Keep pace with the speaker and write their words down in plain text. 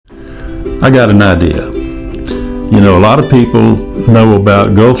I got an idea. You know, a lot of people know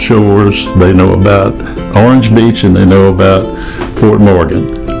about Gulf Shores, they know about Orange Beach, and they know about Fort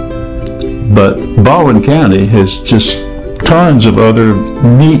Morgan. But Baldwin County has just tons of other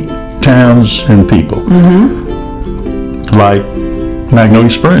neat towns and people. Like Magnolia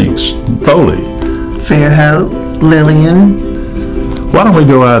Springs, Foley, Fairhope, Lillian. Why don't we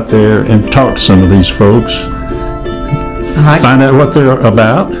go out there and talk to some of these folks, find out what they're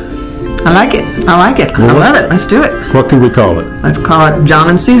about? I like it. I like it. I love it. Let's do it. What could we call it? Let's call it John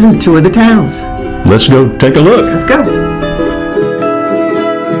and Susan Tour the Towns. Let's go take a look. Let's go.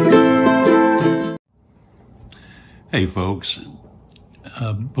 Hey folks,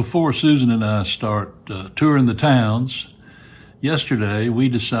 before Susan and I start touring the towns, yesterday we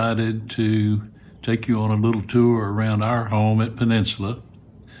decided to take you on a little tour around our home at Peninsula.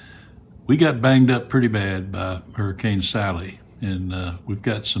 We got banged up pretty bad by Hurricane Sally, and we've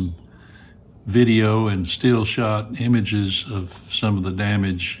got some video and still shot images of some of the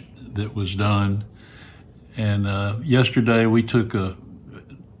damage that was done. And yesterday we took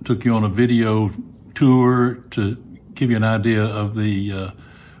you on a video tour to give you an idea of the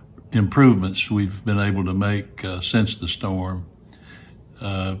improvements we've been able to make since the storm.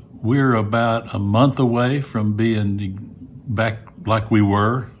 We're about a month away from being back like we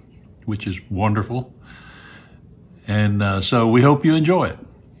were, which is wonderful. And so we hope you enjoy it.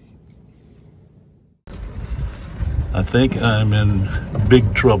 I think I'm in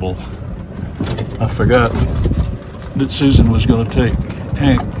big trouble. I forgot that Susan was going to take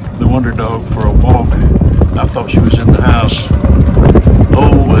Hank, the Wonder Dog, for a walk. I thought she was in the house.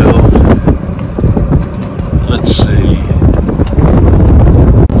 Oh well. Let's see.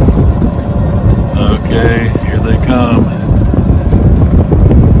 Okay, here they come.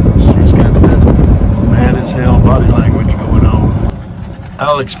 She's got that mad as hell body language going on.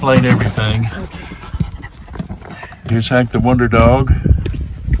 I'll explain everything. Here's Hank the Wonder Dog.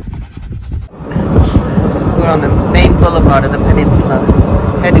 We're on the main boulevard of the Peninsula,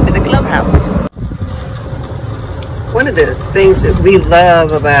 heading to the clubhouse. One of the things that we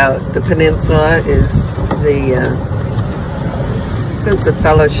love about the Peninsula is the sense of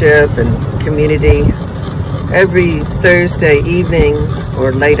fellowship and community. Every Thursday evening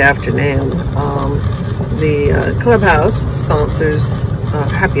or late afternoon, the clubhouse sponsors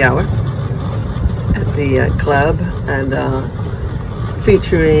happy hour at the club, and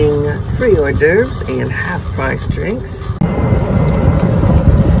featuring free hors d'oeuvres and half-price drinks.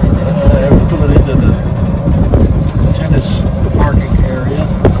 We're pulling into the tennis parking area.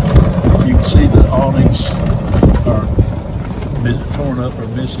 You can see the awnings are torn up or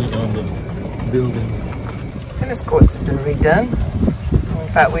missing on the building. Tennis courts have been redone.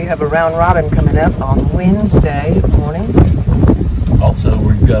 In fact, we have a round robin coming up on Wednesday morning. Also,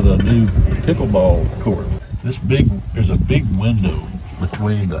 we've got a new pickleball court. There's a big window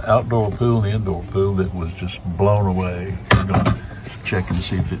between the outdoor pool and the indoor pool that was just blown away. We're gonna check and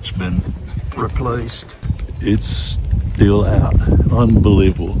see if it's been replaced. It's still out.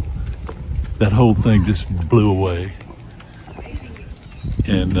 Unbelievable. That whole thing just blew away.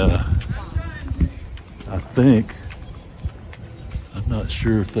 And I'm not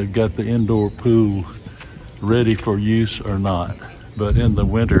sure if they've got the indoor pool ready for use or not. But in the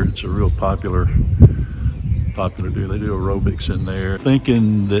winter, it's a real popular deal. They do aerobics in there.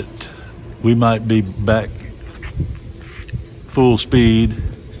 Thinking that we might be back full speed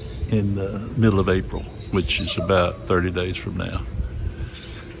in the middle of April, which is about 30 days from now.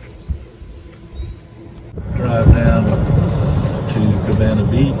 Drive down to Cabana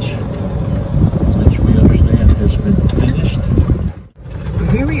Beach, which we understand has been finished.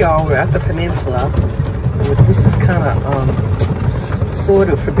 Here we are, we're at the Peninsula. This is kind of sort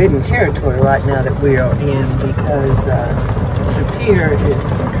of forbidden territory right now that we are in, because the pier is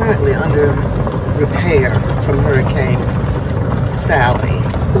currently under repair from Hurricane Sally.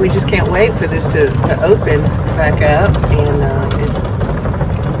 We just can't wait for this to open back up, and it's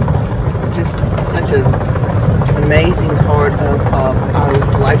just such an amazing part of our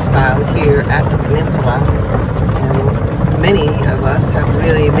lifestyle here at the Peninsula. And many of us have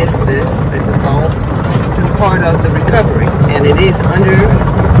really missed this. It's all been part of the recovery, and it is under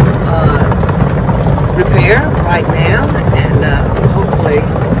repair right now, and hopefully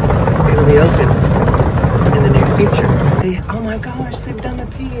it'll be open in the near future. Oh my gosh, they've done the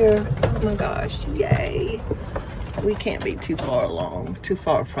pier. Oh my gosh, yay. We can't be too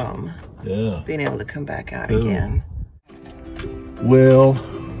far from being able to come back out again. Well,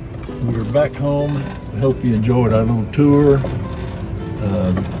 we're back home. I hope you enjoyed our little tour.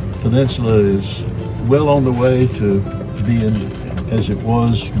 Peninsula is well on the way to being as it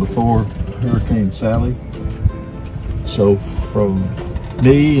was before Hurricane Sally. So from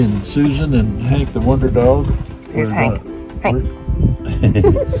me and Susan and Hank the Wonder Dog, Here's Hank. Hank.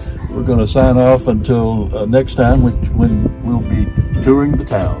 We're going to sign off until next time, when we'll be touring the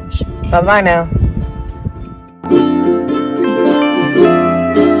towns. Bye-bye now.